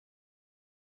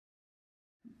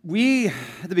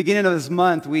At the beginning of this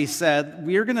month, we said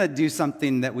we're going to do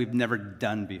something that we've never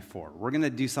done before. We're going to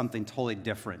do something totally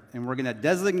different, and we're going to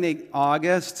designate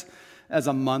August as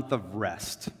a month of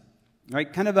rest,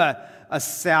 right? Kind of a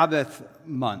Sabbath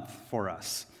month for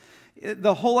us.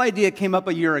 The whole idea came up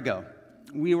a year ago.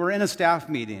 We were in a staff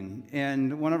meeting,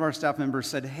 and one of our staff members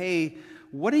said, hey,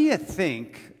 what do you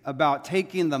think about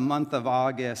taking the month of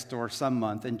August or some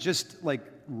month and just like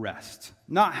rest?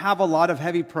 Not have a lot of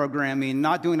heavy programming,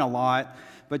 not doing a lot,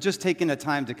 but just taking the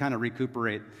time to kind of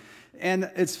recuperate.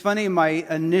 And it's funny, my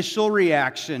initial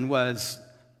reaction was,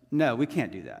 no, we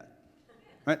can't do that.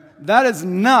 Right? That is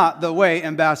not the way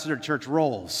Ambassador Church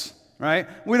rolls, right?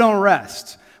 We don't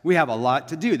rest. We have a lot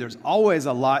to do. There's always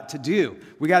a lot to do.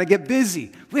 We got to get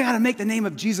busy. We got to make the name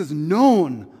of Jesus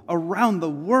known around the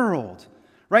world,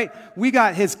 right? We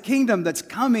got his kingdom that's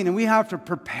coming, and we have to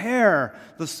prepare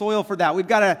the soil for that. We've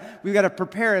got to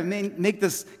prepare and make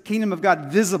this kingdom of God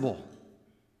visible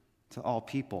to all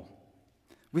people.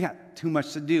 We got too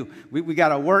much to do. We got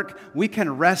to work. We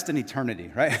can rest in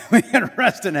eternity, right? We can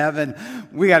rest in heaven.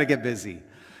 We got to get busy.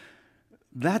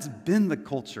 That's been the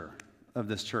culture of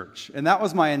this church, and that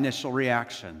was my initial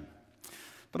reaction.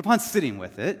 But upon sitting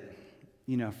with it,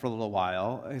 for a little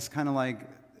while, it's kind of like,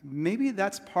 maybe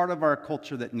that's part of our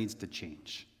culture that needs to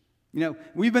change.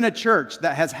 We've been a church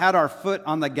that has had our foot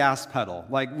on the gas pedal.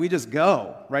 Like, we just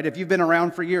go, right? If you've been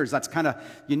around for years, that's kind of,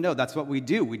 that's what we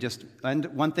do. We just,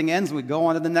 one thing ends, we go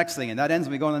on to the next thing, and that ends,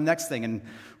 and we go on to the next thing, and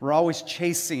we're always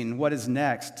chasing what is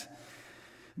next.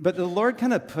 But the Lord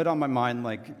kind of put on my mind,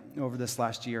 over this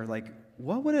last year,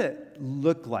 what would it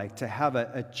look like to have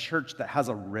a church that has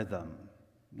a rhythm?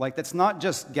 That's not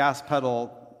just gas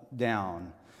pedal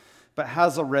down, but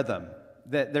has a rhythm.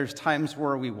 That there's times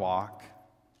where we walk,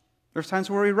 there's times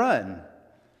where we run,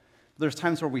 there's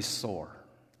times where we soar,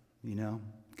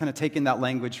 Kind of taking that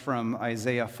language from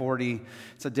Isaiah 40,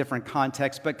 it's a different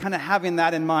context, but kind of having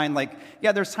that in mind,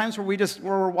 there's times where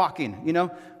we're walking,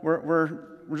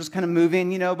 we're just kind of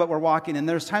moving, but we're walking. And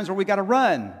there's times where we got to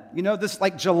run. This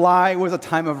July was a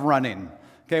time of running.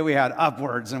 Okay, we had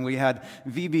Upwards, and we had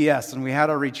VBS, and we had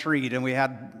a retreat, and we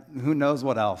had who knows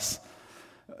what else.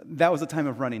 That was a time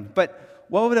of running. But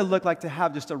what would it look like to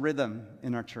have just a rhythm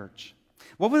in our church?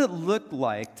 What would it look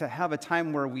like to have a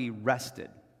time where we rested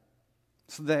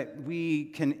so that we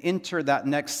can enter that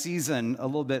next season a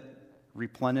little bit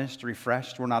replenished,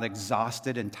 refreshed? We're not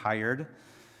exhausted and tired,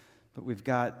 but we've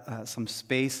got some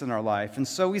space in our life. And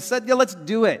so we said, let's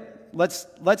do it. Let's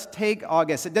take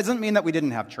August. It doesn't mean that we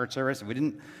didn't have church service. We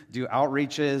didn't do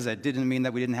outreaches. It didn't mean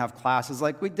that we didn't have classes.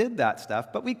 We did that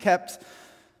stuff, but we kept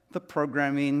the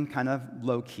programming kind of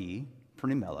low-key,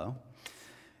 pretty mellow.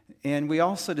 And we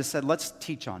also just said, let's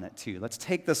teach on it too. Let's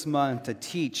take this month to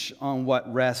teach on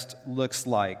what rest looks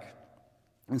like.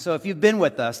 And so if you've been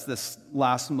with us this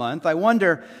last month, I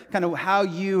wonder kind of how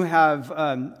you have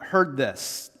heard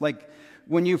this.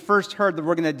 When you first heard that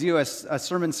we're going to do a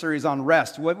sermon series on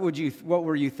rest, what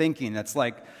were you thinking? It's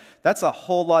that's a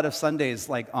whole lot of Sundays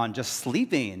on just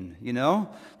sleeping,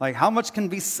 how much can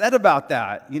be said about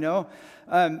that,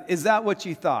 Is that what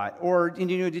you thought? Or,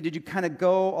 did you kind of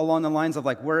go along the lines of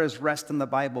where is rest in the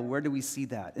Bible? Where do we see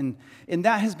that? And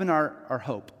that has been our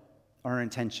hope. Our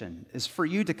intention is for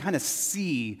you to kind of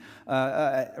see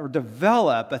or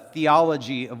develop a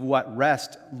theology of what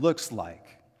rest looks like,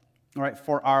 all right,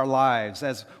 for our lives,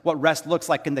 as what rest looks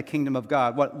like in the kingdom of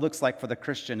God, what it looks like for the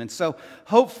Christian. And so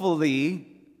hopefully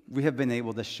we have been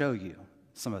able to show you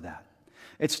some of that.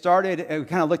 It started, we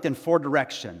kind of looked in four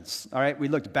directions, all right? We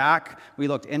looked back, we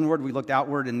looked inward, we looked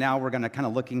outward, and now we're going to kind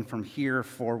of looking from here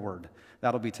forward.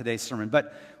 That'll be today's sermon.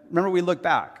 But remember, we looked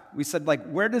back. We said,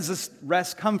 where does this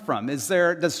rest come from?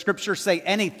 Does Scripture say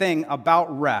anything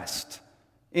about rest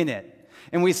in it?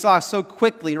 And we saw so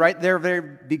quickly, right there, very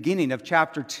beginning of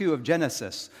chapter 2 of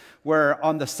Genesis, where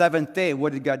on the seventh day,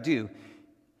 what did God do?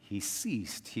 He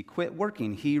ceased. He quit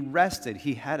working. He rested.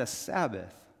 He had a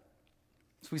Sabbath.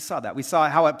 So we saw that. We saw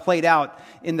how it played out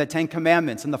in the Ten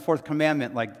Commandments, in the fourth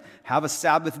commandment, have a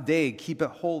Sabbath day, keep it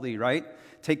holy, right?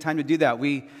 Take time to do that.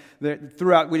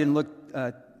 Throughout, we didn't look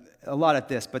a lot at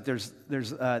this, but there's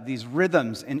these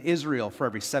rhythms in Israel. For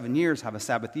every 7 years, have a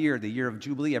Sabbath year. The year of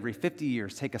Jubilee, every 50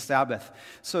 years, take a Sabbath.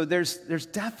 So there's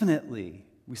definitely,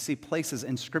 we see places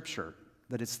in Scripture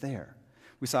that it's there.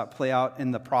 We saw it play out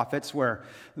in the prophets where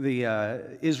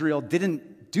Israel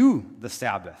didn't do the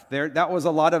Sabbath. That was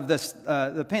a lot of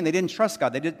the pain. They didn't trust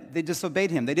God. They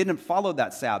disobeyed Him. They didn't follow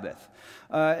that Sabbath.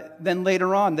 Then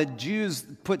later on, the Jews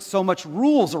put so much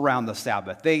rules around the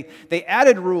Sabbath. They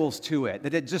added rules to it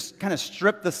that it just kind of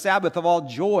stripped the Sabbath of all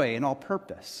joy and all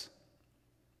purpose.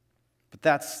 But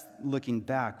that's looking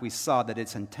back. We saw that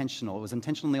it's intentional. It was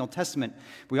intentional in the Old Testament.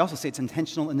 We also say it's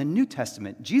intentional in the New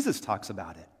Testament. Jesus talks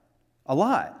about it a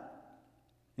lot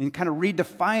and kind of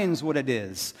redefines what it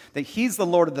is, that he's the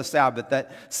Lord of the Sabbath,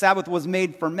 that Sabbath was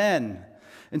made for men.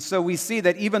 And so we see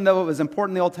that even though it was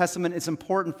important in the Old Testament, it's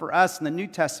important for us in the New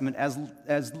Testament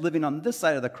as living on this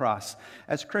side of the cross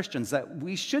as Christians, that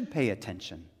we should pay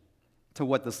attention to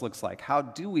what this looks like. How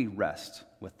do we rest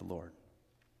with the Lord?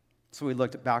 So we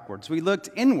looked backwards. We looked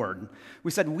inward.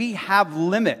 We said we have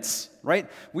limits, right?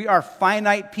 We are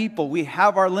finite people. We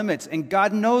have our limits, and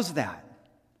God knows that.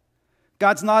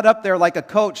 God's not up there like a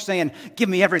coach saying, give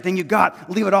me everything you got,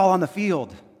 leave it all on the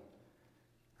field.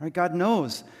 Right? God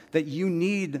knows that you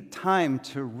need time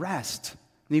to rest,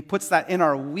 and he puts that in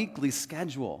our weekly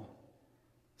schedule.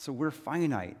 So we're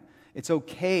finite. It's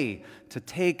okay to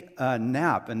take a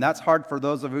nap, and that's hard for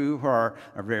those of you who are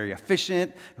very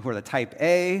efficient, who are the type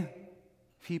A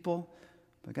people.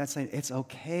 But God's saying, it's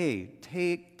okay.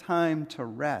 Take time to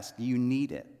rest. You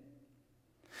need it.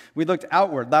 We looked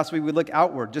outward. Last week we looked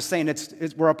outward, just saying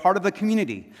we're a part of the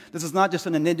community. This is not just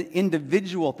an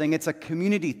individual thing. It's a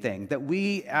community thing that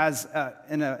we,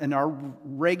 in our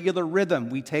regular rhythm,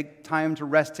 we take time to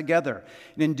rest together.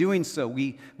 And in doing so,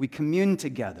 we commune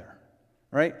together,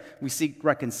 right? We seek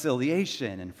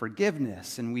reconciliation and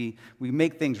forgiveness, and we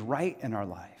make things right in our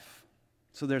life.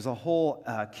 So there's a whole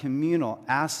communal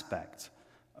aspect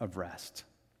of rest.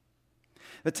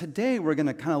 But today we're going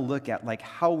to kind of look at like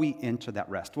how we enter that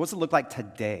rest. What's it look like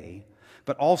today,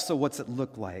 but also what's it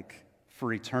look like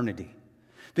for eternity?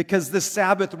 Because this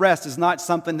Sabbath rest is not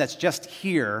something that's just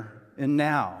here and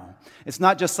now. It's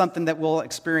not just something that we'll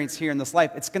experience here in this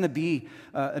life. It's going to be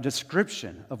a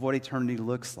description of what eternity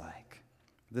looks like,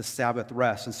 this Sabbath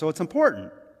rest. And so it's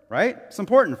important, right? It's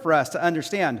important for us to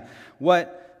understand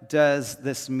what does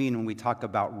this mean when we talk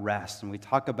about rest, when we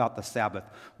talk about the Sabbath.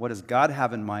 What does God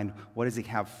have in mind? What does he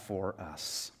have for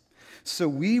us? So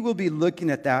we will be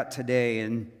looking at that today,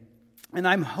 and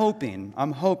I'm hoping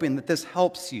that this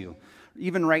helps you,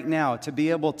 even right now, to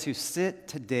be able to sit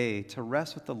today, to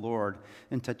rest with the Lord,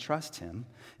 and to trust him,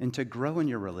 and to grow in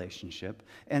your relationship,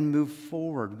 and move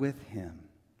forward with him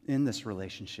in this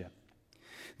relationship.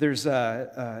 There's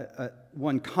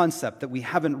one concept that we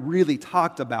haven't really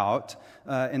talked about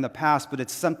in the past, but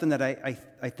it's something that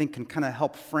I think can kind of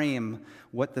help frame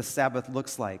what the Sabbath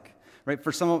looks like. Right?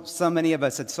 For so many of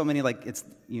us, it's so many like it's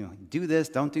do this,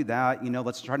 don't do that.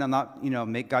 Let's try to not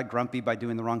make God grumpy by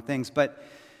doing the wrong things. But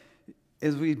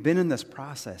as we've been in this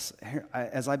process,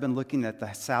 as I've been looking at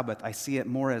the Sabbath, I see it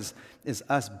more as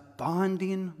us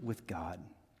bonding with God,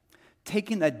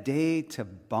 taking a day to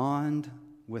bond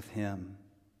with him.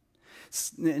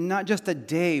 Not just a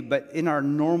day, but in our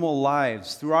normal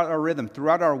lives, throughout our rhythm,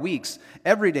 throughout our weeks,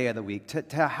 every day of the week,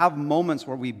 to have moments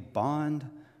where we bond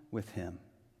with him.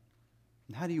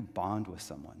 And how do you bond with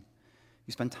someone?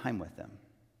 You spend time with them.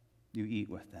 You eat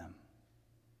with them.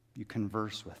 You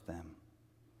converse with them.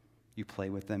 You play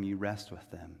with them. You rest with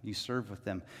them. You serve with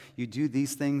them. You do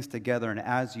these things together, and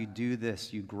as you do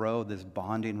this, you grow this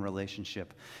bonding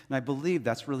relationship. And I believe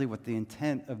that's really what the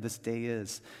intent of this day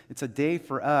is. It's a day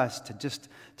for us to just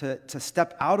to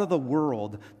step out of the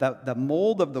world, the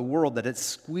mold of the world that it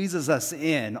squeezes us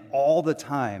in all the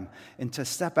time, and to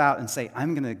step out and say,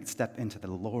 I'm going to step into the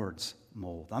Lord's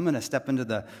mold. I'm going to step into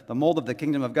the mold of the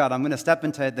kingdom of God. I'm going to step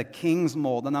into the King's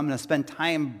mold, and I'm going to spend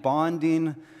time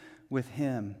bonding with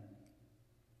him.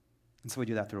 And so we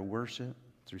do that through worship,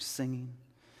 through singing.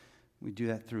 We do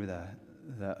that through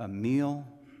a meal.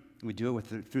 We do it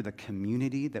through the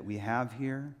community that we have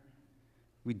here.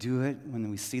 We do it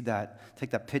when we see take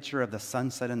that picture of the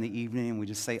sunset in the evening, and we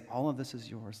just say, all of this is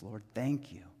yours, Lord.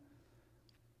 Thank you.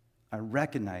 I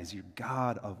recognize you're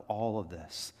God of all of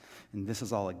this. And this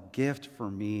is all a gift for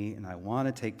me, and I want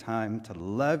to take time to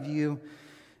love you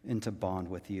and to bond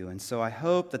with you. And so I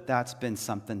hope that that's been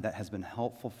something that has been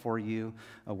helpful for you,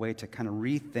 a way to kind of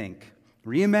rethink,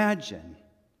 reimagine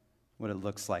what it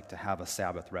looks like to have a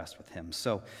Sabbath rest with him.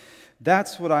 So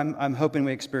that's what I'm hoping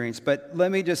we experience. But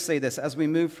let me just say this, as we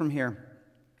move from here,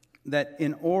 that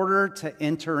in order to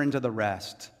enter into the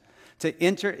rest, to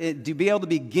be able to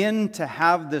begin to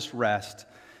have this rest,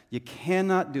 you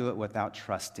cannot do it without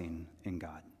trusting in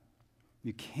God.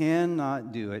 You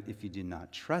cannot do it if you do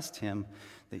not trust him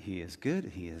that he is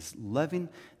good, he is loving,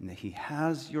 and that he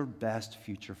has your best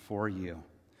future for you.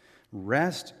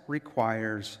 Rest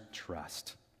requires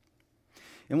trust.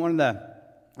 And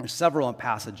there's several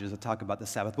passages that talk about the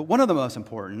Sabbath, but one of the most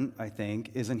important, I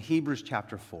think, is in Hebrews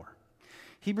chapter 4.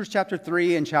 Hebrews chapter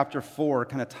 3 and chapter 4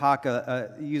 kind of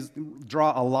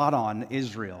draw a lot on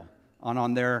Israel,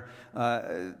 on their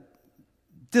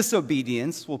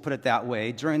disobedience, we'll put it that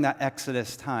way, during that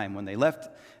Exodus time when they left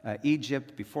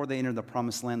Egypt before they entered the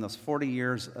Promised Land, those 40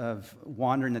 years of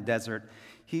wandering the desert.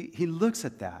 He looks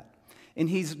at that. And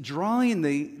he's drawing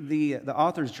the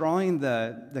author's drawing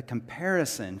the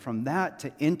comparison from that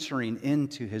to entering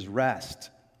into his rest.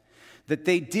 That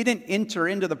they didn't enter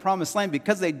into the Promised Land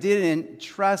because they didn't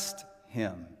trust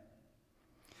him.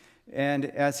 And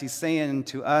as he's saying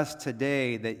to us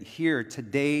today, that here,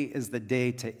 today is the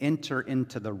day to enter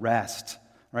into the rest,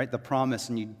 right? The promise.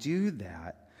 And you do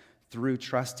that through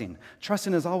trusting.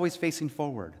 Trusting is always facing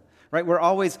forward, right? We're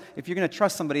always, if you're going to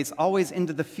trust somebody, it's always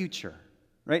into the future,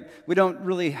 right? We don't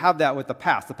really have that with the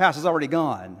past. The past is already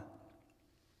gone.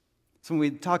 So when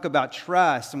we talk about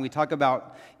trust and we talk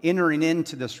about entering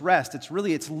into this rest,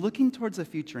 it's looking towards the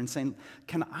future and saying,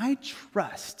 can I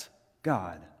trust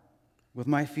God with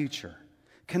my future?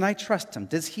 Can I trust him?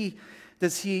 Does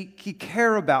he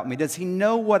care about me? Does he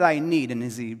know what I need? And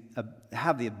does he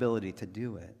have the ability to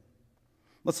do it?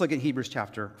 Let's look at Hebrews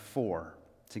chapter 4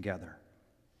 together.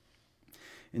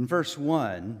 In verse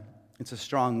 1, it's a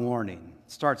strong warning.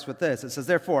 It starts with this. It says,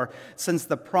 therefore, since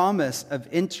the promise of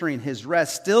entering his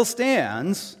rest still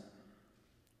stands,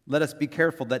 let us be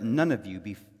careful that none of you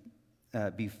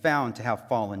be found to have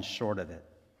fallen short of it.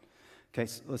 Okay,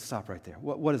 so let's stop right there.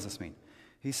 What does this mean?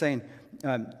 He's saying,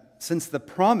 since the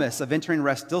promise of entering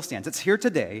rest still stands, it's here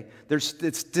today,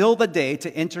 it's still the day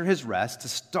to enter his rest, to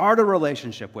start a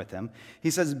relationship with him.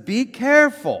 He says, be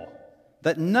careful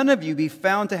that none of you be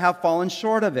found to have fallen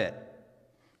short of it.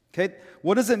 Okay,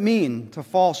 what does it mean to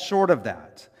fall short of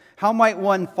that? How might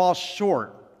one fall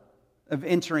short of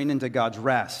entering into God's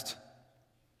rest?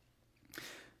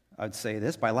 I'd say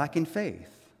this, by lacking faith.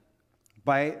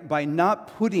 By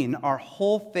not putting our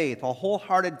whole faith, our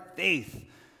wholehearted faith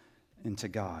into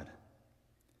God.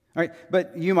 All right,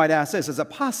 but you might ask this, is it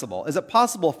possible? Is it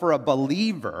possible for a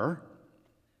believer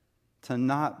to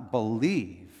not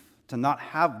believe, to not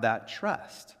have that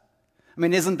trust? I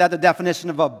mean, isn't that the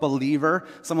definition of a believer,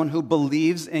 someone who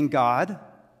believes in God?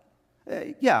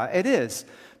 Yeah, it is.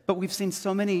 But we've seen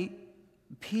so many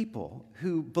people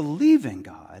who believe in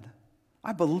God.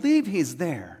 I believe he's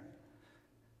there,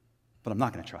 but I'm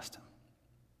not going to trust him.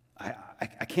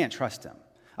 I can't trust him.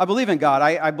 I believe in God.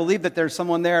 I believe that there's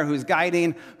someone there who's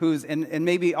guiding, and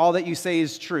maybe all that you say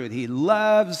is true. He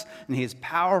loves and he is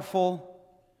powerful,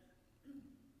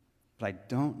 but I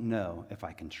don't know if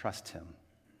I can trust him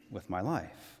with my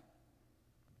life.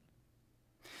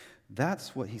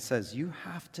 That's what he says. You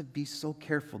have to be so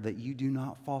careful that you do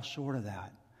not fall short of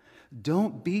that.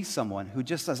 Don't be someone who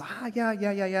just says,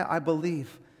 yeah, I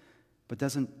believe, but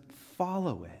doesn't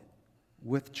follow it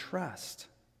with trust.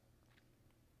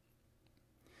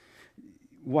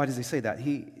 Why does he say that?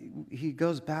 He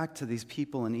goes back to these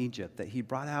people in Egypt that he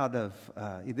brought out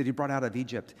of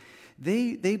Egypt.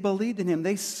 They believed in him.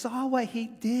 They saw what he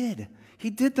did. He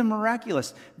did the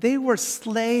miraculous. They were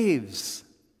slaves,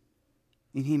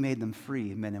 and he made them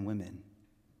free, men and women.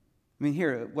 I mean,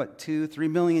 here, 2-3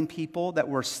 million people that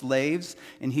were slaves,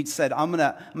 and he said, I'm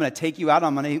gonna take you out,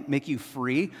 I'm gonna make you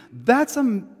free. That's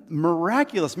a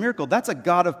miraculous miracle. That's a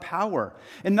God of power.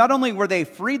 And not only were they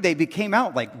freed, they became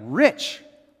out like rich.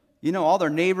 You know, all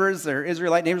their neighbors, their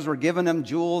Israelite neighbors, were giving them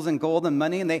jewels and gold and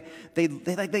money, and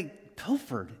they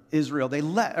pilfered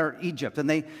Egypt, and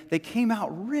they came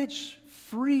out rich,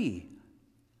 free.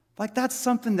 Like, that's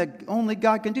something that only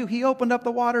God can do. He opened up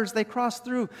the waters. They crossed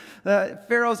through.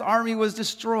 Pharaoh's army was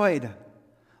destroyed.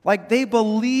 Like, they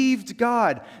believed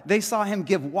God. They saw him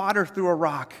give water through a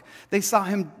rock. They saw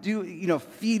him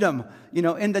feed them,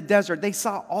 in the desert. They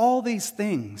saw all these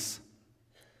things.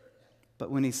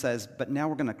 But when he says, but now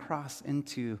we're going to cross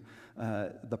into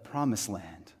the promised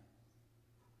land,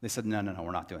 they said, no,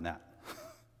 we're not doing that.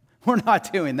 We're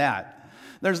not doing that.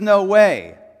 There's no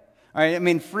way. All right, I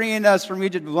mean, freeing us from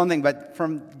Egypt is one thing, but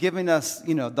from giving us,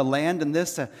 the land and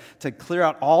this to clear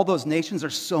out all those nations,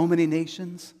 there's so many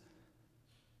nations.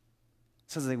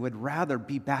 It says they would rather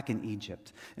be back in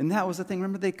Egypt. And that was the thing.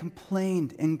 Remember, they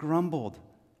complained and grumbled.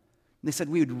 They said,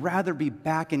 we would rather be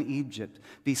back in Egypt,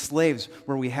 be slaves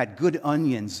where we had good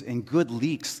onions and good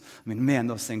leeks. I mean, man,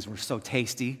 those things were so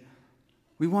tasty.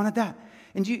 We wanted that.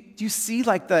 And do you see,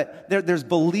 like, there's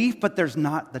belief, but there's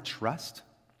not the trust?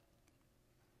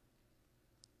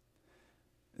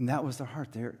 And that was their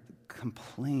heart. They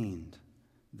complained.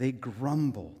 They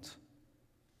grumbled.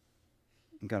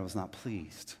 And God was not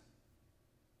pleased.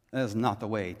 That is not the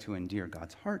way to endear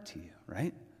God's heart to you,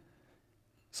 right?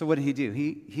 So what did he do?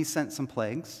 He sent some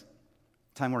plagues.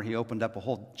 A time where he opened up a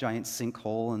whole giant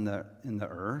sinkhole in the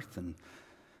earth, and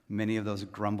many of those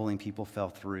grumbling people fell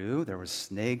through. There was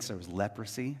snakes. There was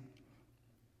leprosy.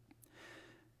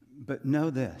 But know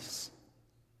this,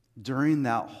 during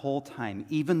that whole time,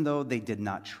 even though they did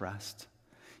not trust,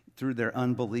 through their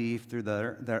unbelief, through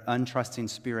their untrusting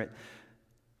spirit,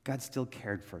 God still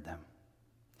cared for them.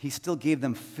 He still gave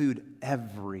them food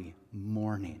every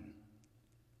morning.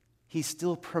 He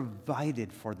still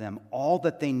provided for them all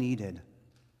that they needed.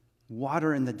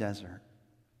 Water in the desert,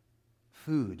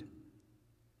 food,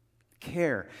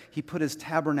 care. He put his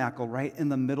tabernacle right in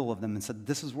the middle of them and said,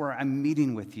 this is where I'm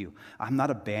meeting with you. I'm not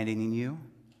abandoning you.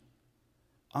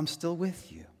 I'm still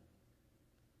with you.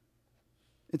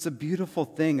 It's a beautiful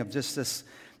thing of just this,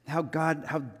 how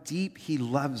deep he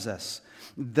loves us.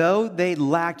 Though they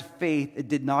lacked faith, it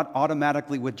did not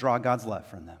automatically withdraw God's love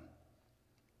from them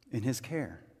in his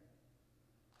care.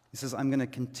 He says, I'm going to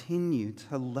continue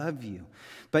to love you.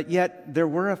 But yet, there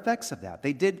were effects of that.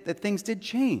 Things did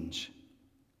change.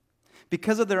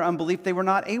 Because of their unbelief, they were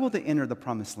not able to enter the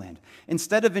promised land.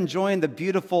 Instead of enjoying the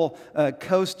beautiful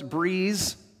coast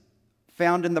breeze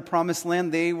found in the promised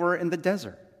land, they were in the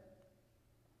desert,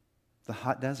 the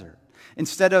hot desert.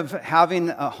 Instead of having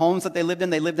homes that they lived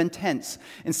in tents.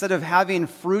 Instead of having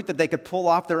fruit that they could pull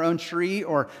off their own tree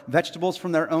or vegetables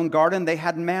from their own garden, they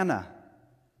had manna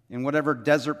and whatever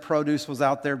desert produce was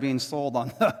out there being sold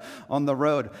on the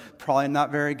road. Probably not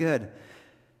very good.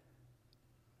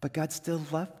 But God still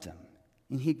loved them,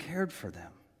 and he cared for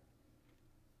them.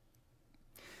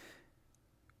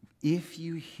 If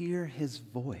you hear his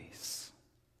voice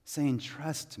saying,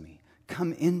 trust me,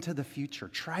 come into the future,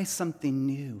 try something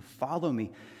new, follow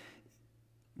me,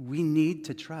 we need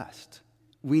to trust.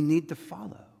 We need to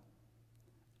follow.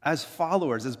 As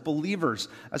followers, as believers,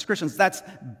 as Christians, that's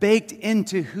baked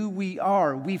into who we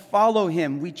are. We follow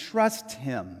him. We trust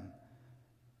him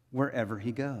wherever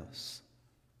he goes.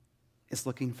 It's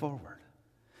looking forward.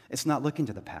 It's not looking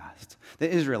to the past. The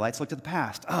Israelites looked to the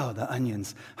past. Oh, the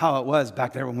onions, how it was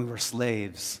back there when we were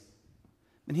slaves.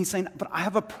 And he's saying, but I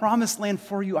have a promised land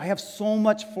for you. I have so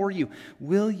much for you.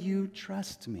 Will you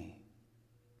trust me?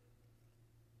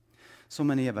 So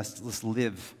many of us just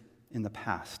live in the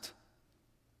past.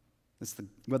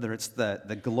 Whether it's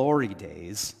the glory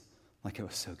days, like it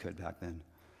was so good back then,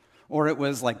 or it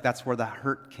was like that's where the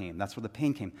hurt came, that's where the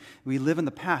pain came. We live in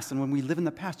the past, and when we live in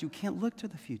the past, you can't look to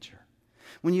the future.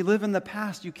 When you live in the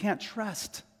past, you can't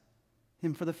trust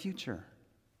him for the future.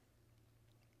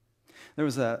 There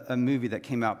was a movie that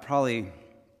came out probably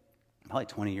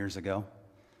 20 years ago.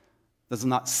 Does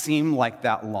not seem like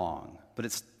that long, but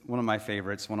it's one of my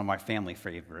favorites, one of my family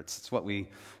favorites. It's what we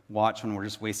watch when we're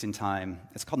just wasting time.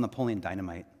 It's called Napoleon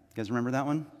Dynamite. You guys remember that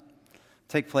one?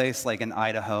 Take place like in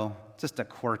Idaho. Just a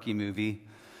quirky movie.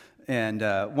 And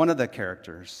one of the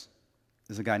characters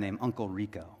is a guy named Uncle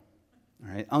Rico.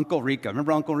 All right, Uncle Rico.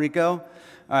 Remember Uncle Rico? All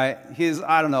right, he's,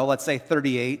 let's say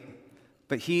 38.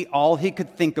 But all he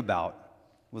could think about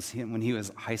was him when he was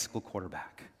a high school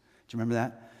quarterback. Do you remember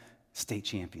that? State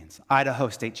champions, Idaho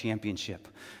State Championship.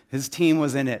 His team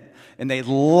was in it, and they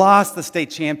lost the state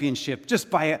championship just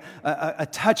by a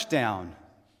touchdown.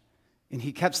 And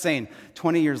he kept saying,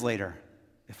 20 years later,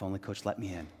 if only coach let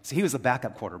me in. So he was a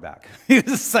backup quarterback. He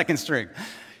was a second string.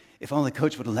 If only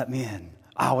coach would have let me in,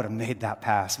 I would have made that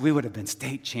pass. We would have been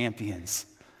state champions.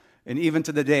 And even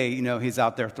to the day, he's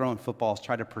out there throwing footballs,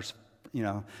 trying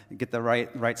to get the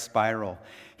right spiral.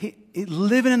 He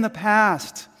living in the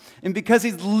past. And because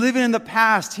he's living in the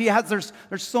past, there's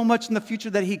so much in the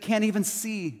future that he can't even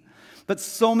see. But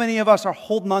so many of us are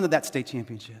holding on to that state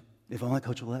championship. If only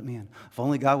coach would let me in. If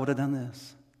only God would have done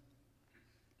this.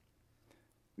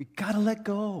 We got to let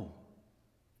go.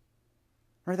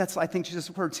 Right? That's, I think, Jesus'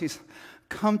 words. He's,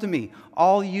 come to me,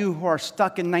 all you who are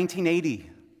stuck in 1980.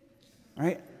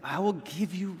 Right? I will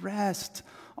give you rest.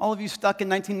 All of you stuck in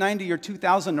 1990 or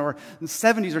 2000 or in the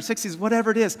 70s or 60s,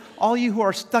 whatever it is. All you who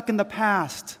are stuck in the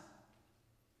past.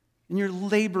 And you're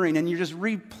laboring and you're just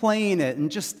replaying it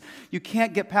and you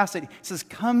can't get past it. He says,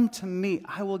 come to me.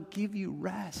 I will give you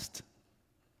rest.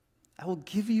 I will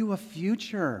give you a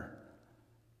future.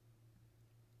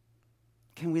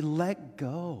 Can we let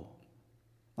go?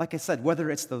 Like I said, whether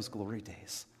it's those glory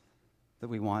days that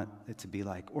we want it to be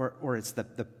like, or it's the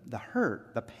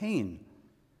hurt, the pain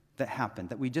that happened,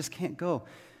 that we just can't go.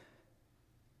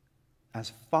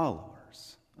 As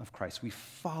followers of Christ, we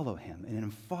follow him, and in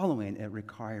following, it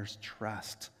requires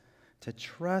trust. To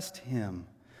trust him,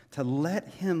 to let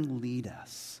him lead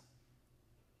us.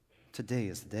 Today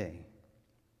is the day.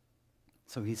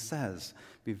 So he says,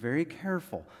 be very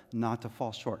careful not to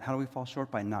fall short. How do we fall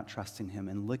short? By not trusting him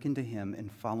and looking to him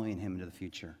and following him into the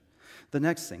future. The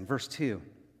next thing, verse 2.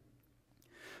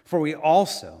 For we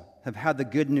also have had the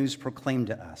good news proclaimed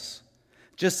to us,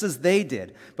 just as they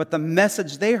did. But the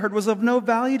message they heard was of no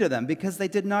value to them because they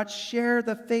did not share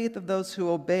the faith of those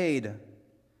who obeyed.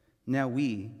 Now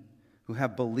we, who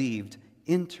have believed,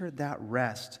 enter that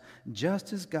rest,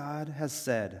 just as God has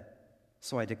said.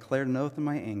 So I declared an oath in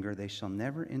my anger, they shall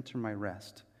never enter my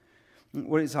rest.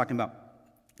 What are you talking about?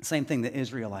 Same thing, the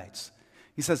Israelites.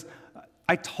 He says,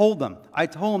 I told them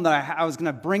that I was going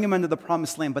to bring them into the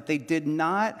promised land, but they did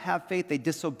not have faith. They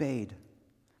disobeyed.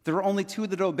 There were only two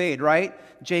that obeyed, right?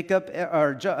 Caleb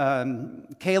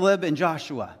and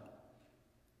Joshua.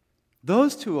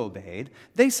 Those two obeyed.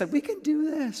 They said, we can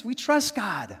do this. We trust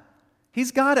God.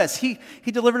 He's got us. He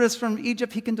delivered us from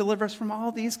Egypt. He can deliver us from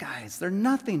all these guys. They're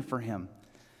nothing for him.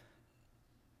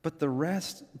 But the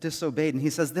rest disobeyed. And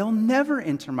he says, they'll never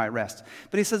enter my rest.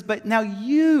 But he says, but now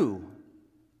you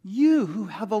who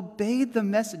have obeyed the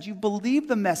message, you believe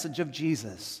the message of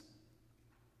Jesus,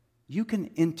 you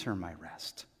can enter my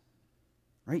rest.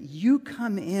 Right? You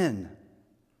come in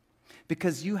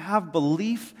because you have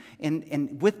belief,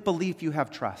 and with belief you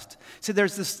have trust. See,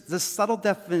 there's this subtle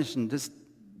definition, this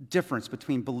difference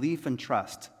between belief and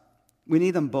trust. We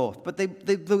need them both, but they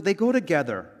go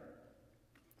together.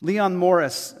 Leon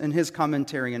Morris, in his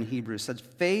commentary in Hebrews, said,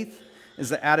 faith is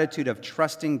the attitude of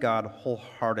trusting God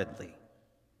wholeheartedly.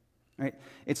 Right?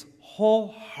 It's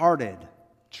wholehearted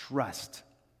trust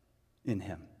in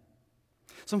him.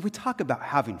 So if we talk about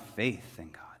having faith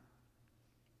in God,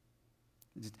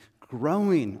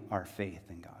 growing our faith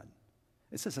in God,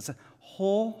 it's a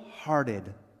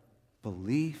wholehearted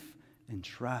belief and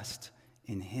trust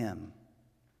in him.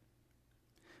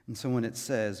 And so when it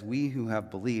says, we who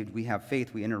have believed, we have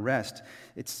faith, we enter rest,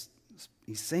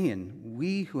 he's saying,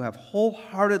 we who have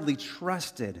wholeheartedly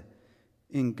trusted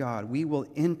in God, we will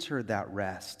enter that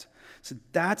rest. So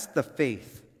that's the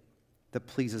faith that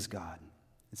pleases God.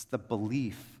 It's the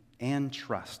belief and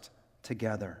trust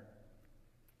together.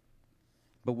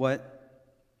 But what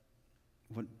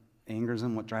angers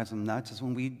him, what drives him nuts, is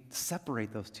when we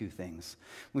separate those two things.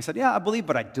 We said, yeah, I believe,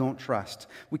 but I don't trust.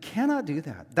 We cannot do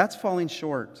that. That's falling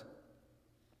short.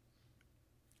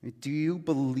 Do you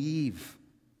believe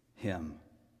him?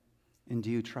 And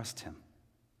do you trust him?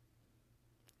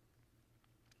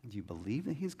 Do you believe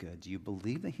that he's good? Do you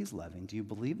believe that he's loving? Do you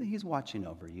believe that he's watching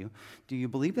over you? Do you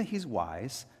believe that he's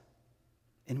wise?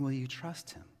 And will you trust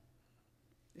him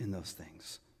in those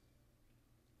things?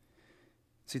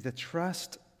 See, the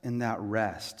trust and that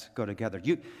rest go together.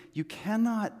 You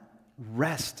cannot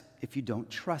rest if you don't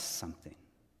trust something.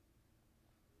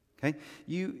 Okay?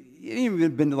 You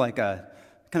even been to like a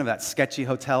kind of that sketchy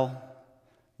hotel,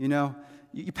 you know?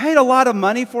 You paid a lot of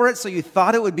money for it, so you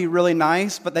thought it would be really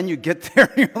nice, but then you get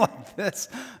there and you're like this,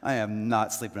 I am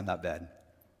not sleeping in that bed.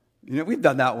 You know, we've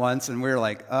done that once, and we were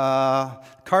like,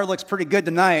 car looks pretty good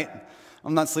tonight.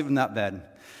 I'm not sleeping in that bed.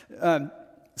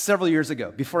 Several years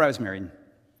ago, before I was married,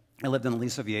 I lived in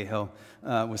Aliso Viejo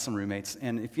with some roommates.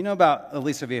 And if you know about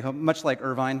Aliso Viejo, much like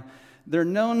Irvine, they're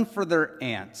known for their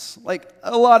ants, like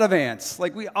a lot of ants.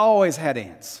 Like we always had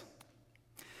ants.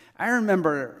 I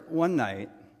remember one night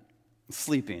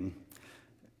sleeping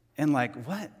and like,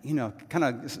 what? You know, kind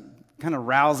of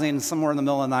rousing somewhere in the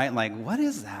middle of the night and like, what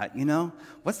is that? You know,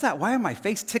 what's that? Why am my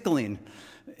face tickling?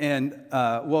 And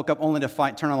woke up only to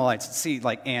turn on the lights, see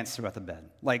like ants throughout the bed.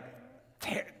 Like,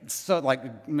 so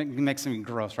like makes me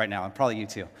gross right now, and probably you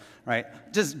too, right?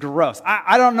 Just gross.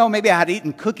 I don't know, maybe I had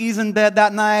eaten cookies in bed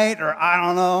that night, or I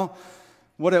don't know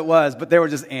what it was, but there were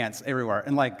just ants everywhere,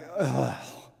 and like, ugh,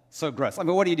 so gross. I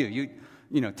mean, what do?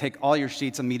 You know, take all your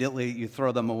sheets immediately, you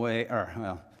throw them away, or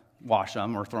well, wash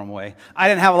them or throw them away. I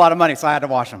didn't have a lot of money, so I had to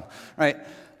wash them, right?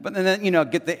 But then, you know,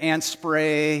 get the ant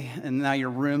spray, and now your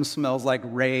room smells like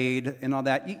Raid and all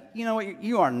that. You know what?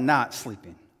 You are not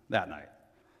sleeping that night.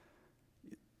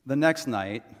 The next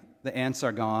night, the ants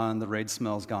are gone, the Raid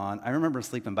smell's gone. I remember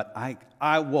sleeping, but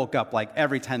I woke up like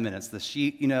every 10 minutes. The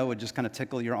sheet, you know, would just kind of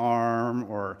tickle your arm,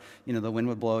 or, you know, the wind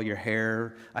would blow your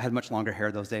hair. I had much longer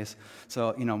hair those days.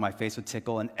 So, you know, my face would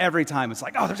tickle, and every time it's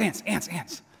like, oh, there's ants.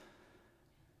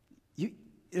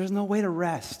 There's no way to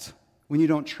rest when you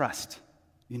don't trust,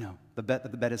 you know,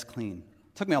 that the bed is clean.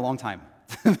 It took me a long time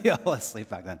to be able to sleep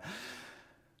back then.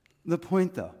 The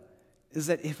point, though, is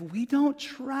that if we don't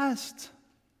trust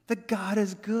that God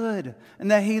is good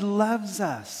and that he loves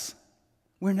us,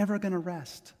 we're never going to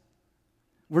rest.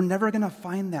 We're never going to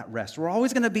find that rest. We're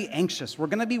always going to be anxious. We're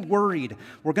going to be worried.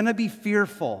 We're going to be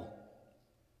fearful.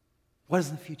 What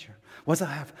is the future? What's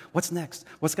I have? What's next?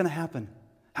 What's going to happen?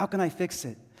 How can I fix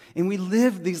it? And we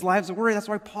live these lives of worry. That's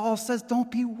why Paul says,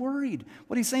 don't be worried.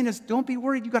 What he's saying is, don't be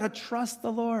worried. You got to trust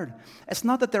the Lord. It's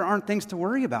not that there aren't things to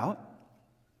worry about.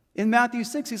 In Matthew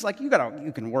 6, he's like, you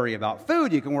can worry about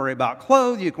food, you can worry about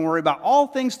clothes, you can worry about all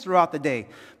things throughout the day.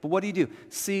 But what do?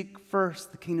 Seek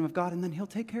first the kingdom of God, and then he'll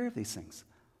take care of these things.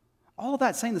 All of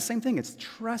that saying the same thing. It's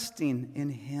trusting in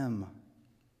him.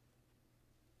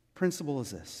 Principle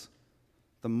is this.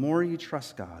 The more you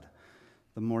trust God,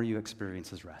 the more you experience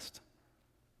his rest.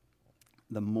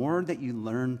 The more that you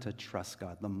learn to trust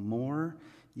God, the more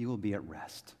you will be at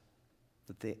rest.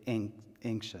 That the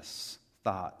anxious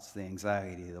thoughts, the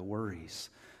anxiety, the worries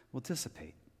will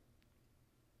dissipate.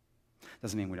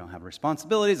 Doesn't mean we don't have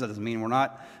responsibilities. That doesn't mean we're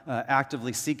not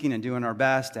actively seeking and doing our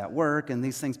best at work and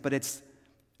these things. But it's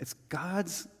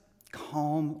God's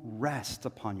calm rest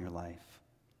upon your life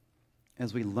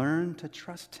as we learn to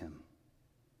trust him.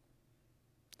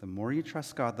 The more you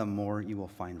trust God, the more you will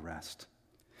find rest.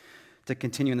 To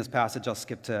continue in this passage, I'll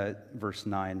skip to verse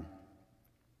 9.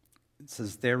 It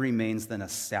says, there remains then a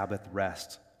Sabbath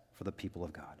rest for the people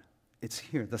of God. It's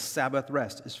here. The Sabbath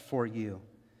rest is for you.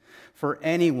 For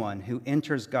anyone who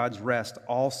enters God's rest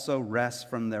also rests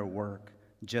from their work,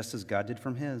 just as God did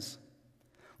from his.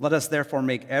 Let us therefore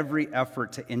make every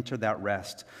effort to enter that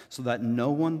rest, so that no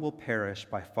one will perish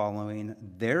by following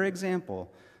their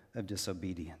example of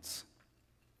disobedience.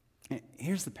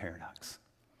 Here's the paradox.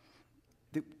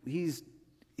 He's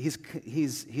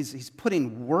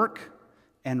putting work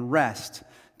and rest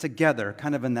together,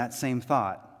 kind of in that same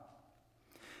thought.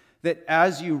 That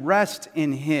as you rest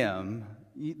in him,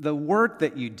 the work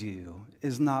that you do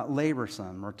is not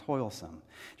laborsome or toilsome.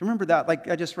 Do you remember that? Like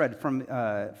I just read from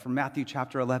Matthew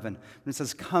chapter 11, when it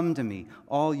says, come to me,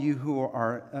 all you who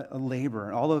are labor,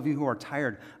 and all of you who are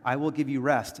tired, I will give you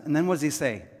rest. And then what does he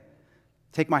say?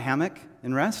 Take my hammock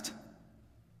and rest?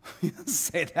 He doesn't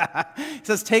say that. He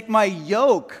says, take my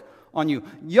yoke on you.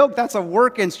 Yoke, that's a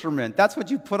work instrument. That's what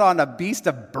you put on a beast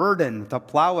of burden to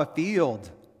plow a field.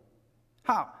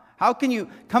 How can you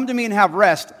come to me and have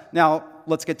rest? Now,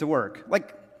 let's get to work.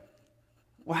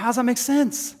 Well, how does that make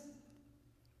sense?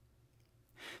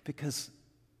 Because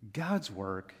God's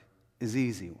work is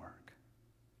easy work.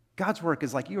 God's work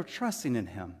is like you're trusting in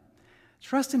him.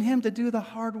 Trust in him to do the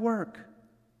hard work.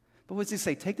 But what does he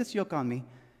say? Take this yoke on me.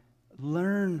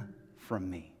 Learn from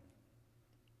me.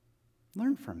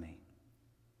 Learn from me.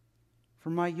 For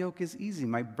my yoke is easy.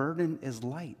 My burden is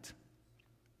light.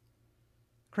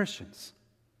 Christians,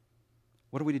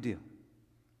 what are we to do?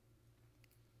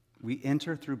 We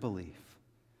enter through belief.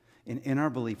 And in our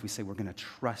belief, we say, we're going to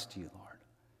trust you, Lord.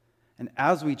 And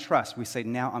as we trust, we say,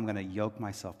 now I'm going to yoke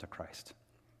myself to Christ.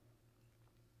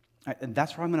 And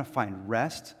that's where I'm going to find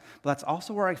rest, but that's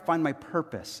also where I find my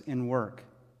purpose in work.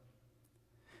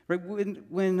 Right?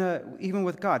 When even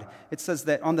with God, it says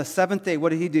that on the seventh day, what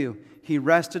did he do? He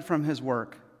rested from his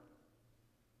work.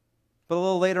 But a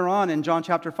little later on in John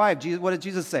chapter 5, what did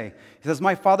Jesus say? He says,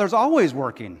 my Father's always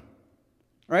working,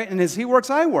 right? And as he works,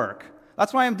 I work.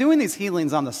 That's why I'm doing these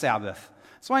healings on the Sabbath.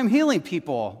 That's why I'm healing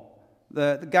people,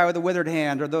 the guy with the withered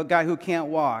hand or the guy who can't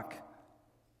walk.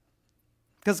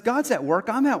 Because God's at work,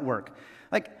 I'm at work.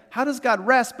 How does God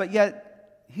rest, but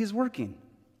yet he's working?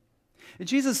 And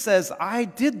Jesus says, I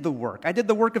did the work. I did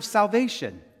the work of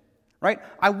salvation, right?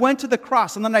 I went to the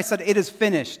cross, and then I said, it is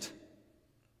finished.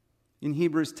 In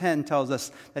Hebrews 10 tells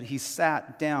us that he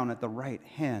sat down at the right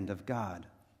hand of God.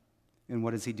 And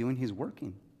what is he doing? He's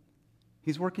working.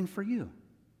 He's working for you.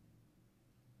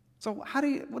 So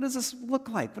what does this look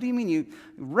like? What do you mean you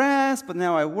rest, but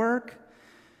now I work?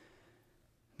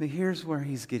 But here's where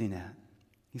he's getting at.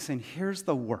 He's saying, here's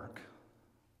the work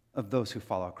of those who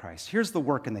follow Christ. Here's the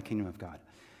work in the kingdom of God.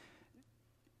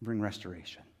 Bring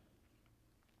restoration.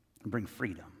 Bring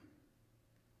freedom.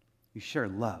 You share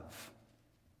love,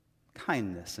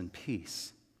 kindness, and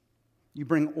peace. You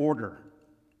bring order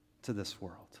to this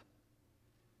world.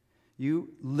 You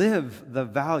live the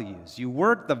values. You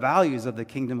work the values of the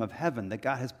kingdom of heaven that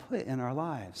God has put in our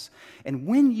lives. And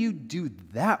when you do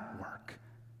that work,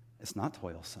 it's not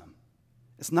toilsome.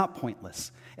 It's not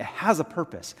pointless. It has a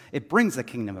purpose. It brings the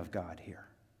kingdom of God here.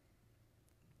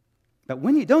 But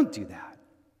when you don't do that,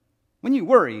 when you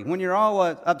worry, when you're all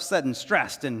upset and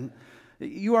stressed, and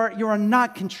you are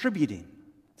not contributing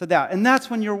to that. And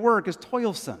that's when your work is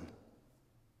toilsome.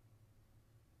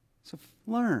 So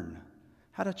learn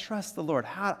how to trust the Lord.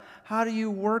 How do you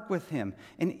work with him?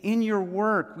 And in your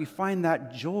work, we find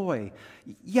that joy.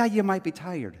 Yeah, you might be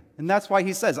tired. And that's why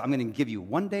he says, I'm going to give you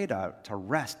one day to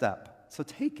rest up. So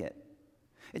take it.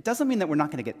 It doesn't mean that we're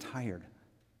not going to get tired,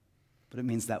 but it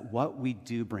means that what we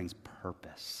do brings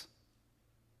purpose.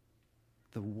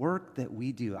 The work that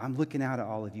we do, I'm looking out at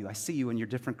all of you. I see you in your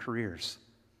different careers.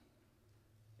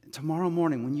 Tomorrow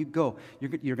morning when you go,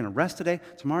 you're going to rest today.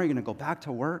 Tomorrow you're going to go back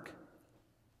to work.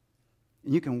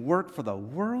 And you can work for the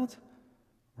world,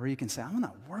 or you can say, I'm going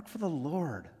to work for the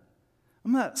Lord.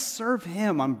 I'm going to serve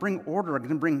him. I'm going to bring order. I'm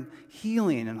going to bring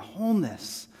healing and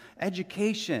wholeness,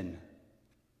 education.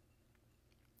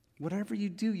 Whatever you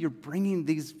do, you're bringing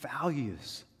these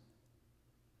values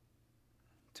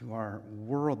to our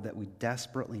world that we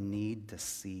desperately need to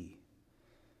see.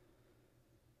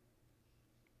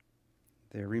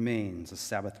 There remains a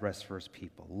Sabbath rest for his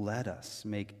people. Let us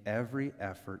make every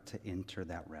effort to enter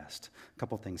that rest. A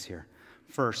couple things here.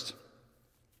 First,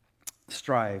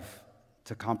 strive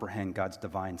to comprehend God's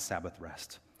divine Sabbath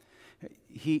rest.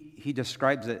 He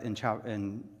describes it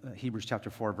in Hebrews chapter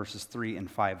 4, verses 3 and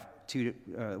 5,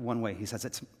 one way. He says,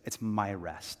 it's my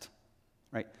rest,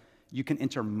 right? You can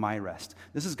enter my rest.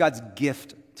 This is God's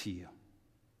gift to you.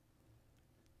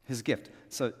 His gift.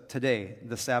 So today,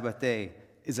 the Sabbath day,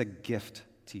 is a gift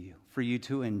to you, for you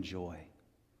to enjoy.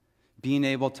 Being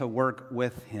able to work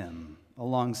with him,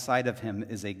 alongside of him,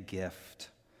 is a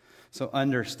gift. So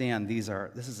understand, this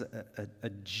is a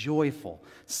joyful,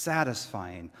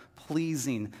 satisfying,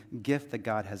 pleasing gift that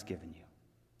God has given you.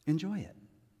 Enjoy it.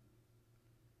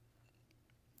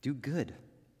 Do good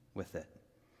with it.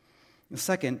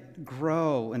 Second,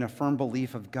 grow in a firm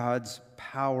belief of God's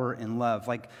power and love.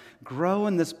 Like, grow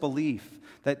in this belief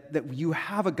that you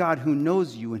have a God who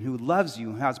knows you and who loves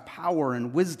you, who has power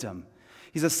and wisdom.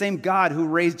 He's the same God who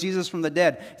raised Jesus from the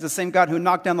dead. He's the same God who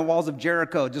knocked down the walls of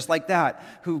Jericho, just like that,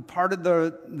 who parted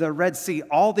the Red Sea.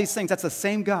 All these things, that's the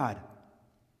same God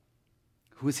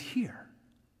who is here.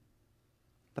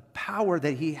 The power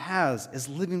that he has is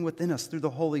living within us through the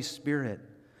Holy Spirit.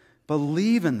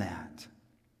 Believe in that.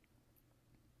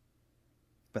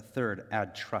 But third,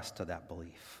 add trust to that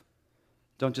belief.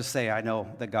 Don't just say, I know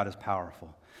that God is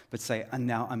powerful, but say, and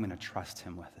now I'm going to trust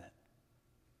him with it.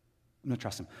 I'm going to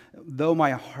trust him. Though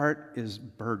my heart is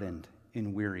burdened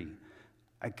and weary,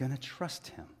 I'm going to trust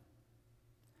him.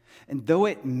 And though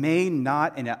it may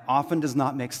not, and it often does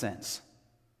not make sense,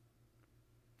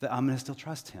 that I'm going to still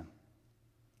trust him.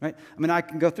 Right? I mean, I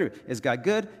can go through. Is God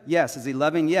good? Yes. Is he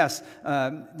loving? Yes.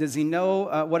 Does he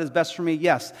know what is best for me?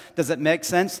 Yes. Does it make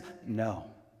sense? No.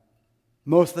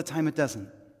 Most of the time it doesn't.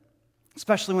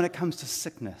 Especially when it comes to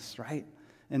sickness, right?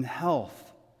 And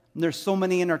health. And there's so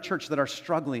many in our church that are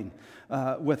struggling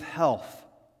with health.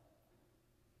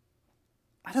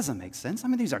 That doesn't make sense. I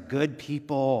mean, these are good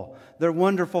people. They're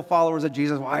wonderful followers of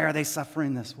Jesus. Why are they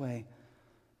suffering this way?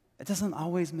 It doesn't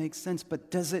always make sense,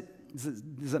 but does it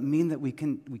mean that we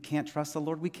can't trust the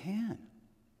Lord? We can.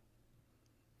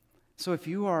 So if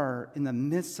you are in the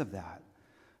midst of that,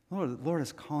 the Lord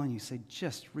is calling you, say,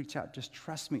 just reach out, just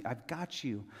trust me. I've got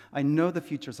you. I know the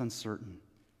future's uncertain,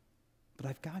 but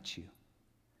I've got you.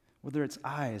 Whether it's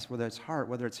eyes, whether it's heart,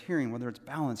 whether it's hearing, whether it's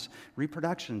balance,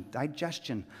 reproduction,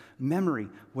 digestion, memory,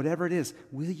 whatever it is,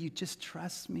 will you just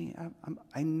trust me?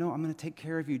 I know I'm going to take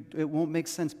care of you. It won't make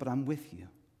sense, but I'm with you.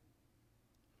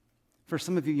 For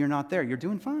some of you, you're not there. You're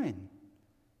doing fine.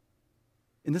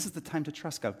 And this is the time to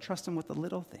trust God. Trust him with the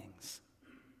little things.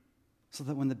 So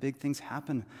that when the big things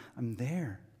happen, I'm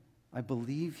there. I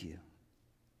believe you.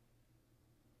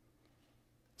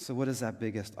 So what is that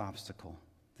biggest obstacle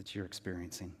that you're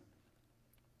experiencing?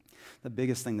 The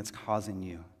biggest thing that's causing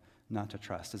you not to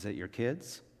trust, is it your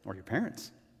kids or your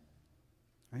parents?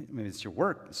 Right? Maybe it's your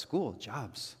work, school,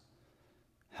 jobs,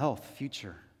 health,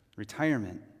 future,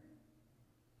 retirement.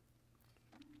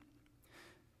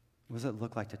 What does it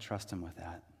look like to trust him with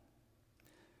that?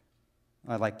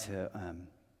 I like to,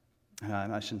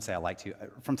 I shouldn't say I like to.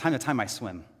 From time to time I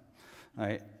swim.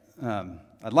 Right?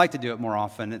 I'd like to do it more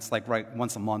often. It's like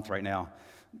once a month right now.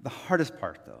 The hardest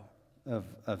part, though,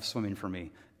 of swimming for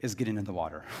me is getting in the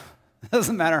water. It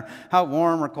doesn't matter how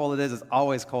warm or cold it is, it's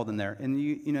always cold in there. And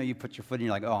you put your foot in,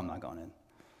 you're like, oh, I'm not going in.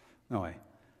 No way.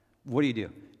 What do?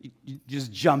 You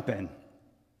just jump in.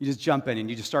 You just jump in and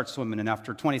you just start swimming, and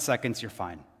after 20 seconds, you're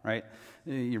fine, right?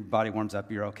 Your body warms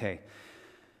up, you're okay.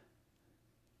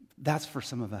 That's for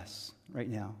some of us right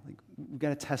now. Like, we've got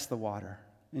to test the water.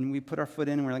 And we put our foot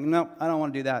in and we're like, no, I don't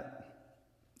want to do that.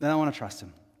 I don't want to trust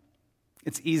him.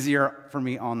 It's easier for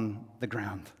me on the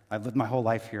ground. I've lived my whole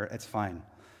life here. It's fine.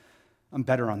 I'm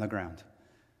better on the ground.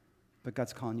 But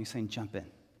God's calling you, saying, jump in.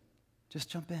 Just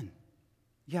jump in.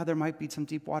 Yeah, there might be some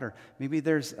deep water. Maybe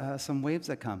there's some waves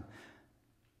that come.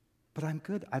 But I'm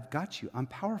good. I've got you. I'm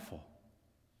powerful.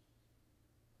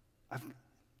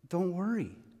 Don't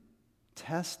worry.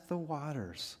 Test the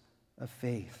waters of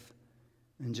faith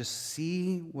and just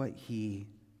see what he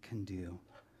can do.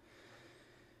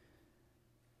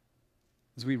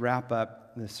 As we wrap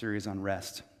up this series on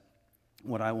rest,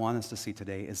 what I want us to see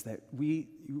today is that we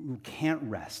can't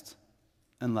rest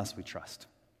unless we trust.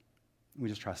 We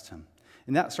just trust him.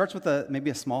 And that starts with maybe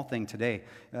a small thing today.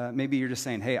 Maybe you're just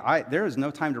saying, hey, there is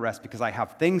no time to rest because I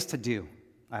have things to do.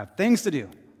 I have things to do,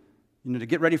 to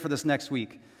get ready for this next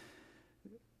week.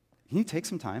 Can you take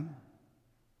some time?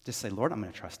 Just say, Lord, I'm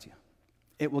going to trust you.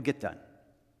 It will get done.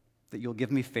 That you'll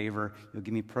give me favor, you'll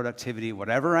give me productivity,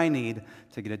 whatever I need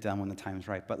to get it done when the time's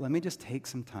right. But let me just take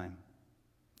some time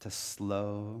to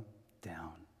slow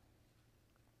down.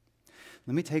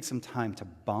 Let me take some time to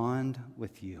bond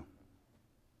with you.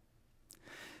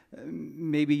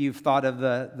 Maybe you've thought of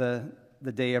the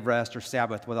day of rest or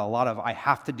Sabbath with a lot of, I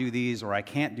have to do these or I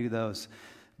can't do those.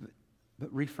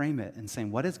 But reframe it and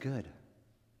saying, what is good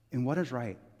and what is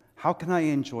right? How can I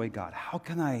enjoy God? How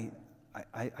can I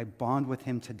bond with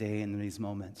him today in these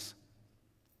moments?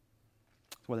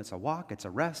 Whether it's a walk, it's a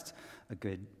rest, a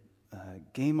good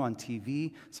game on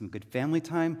TV, some good family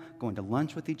time, going to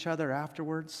lunch with each other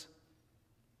afterwards.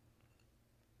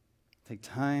 Take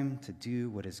time to do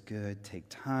what is good. Take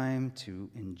time to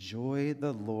enjoy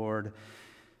the Lord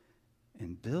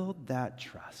and build that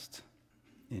trust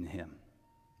in him.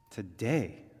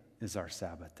 Today is our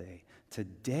Sabbath day.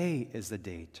 Today is the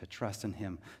day to trust in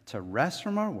him, to rest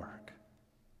from our work,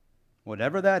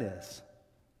 whatever that is,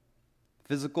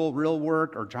 physical, real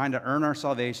work, or trying to earn our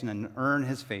salvation and earn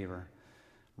his favor.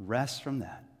 Rest from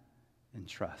that and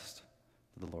trust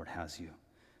that the Lord has you,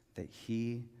 that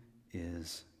he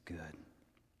is good.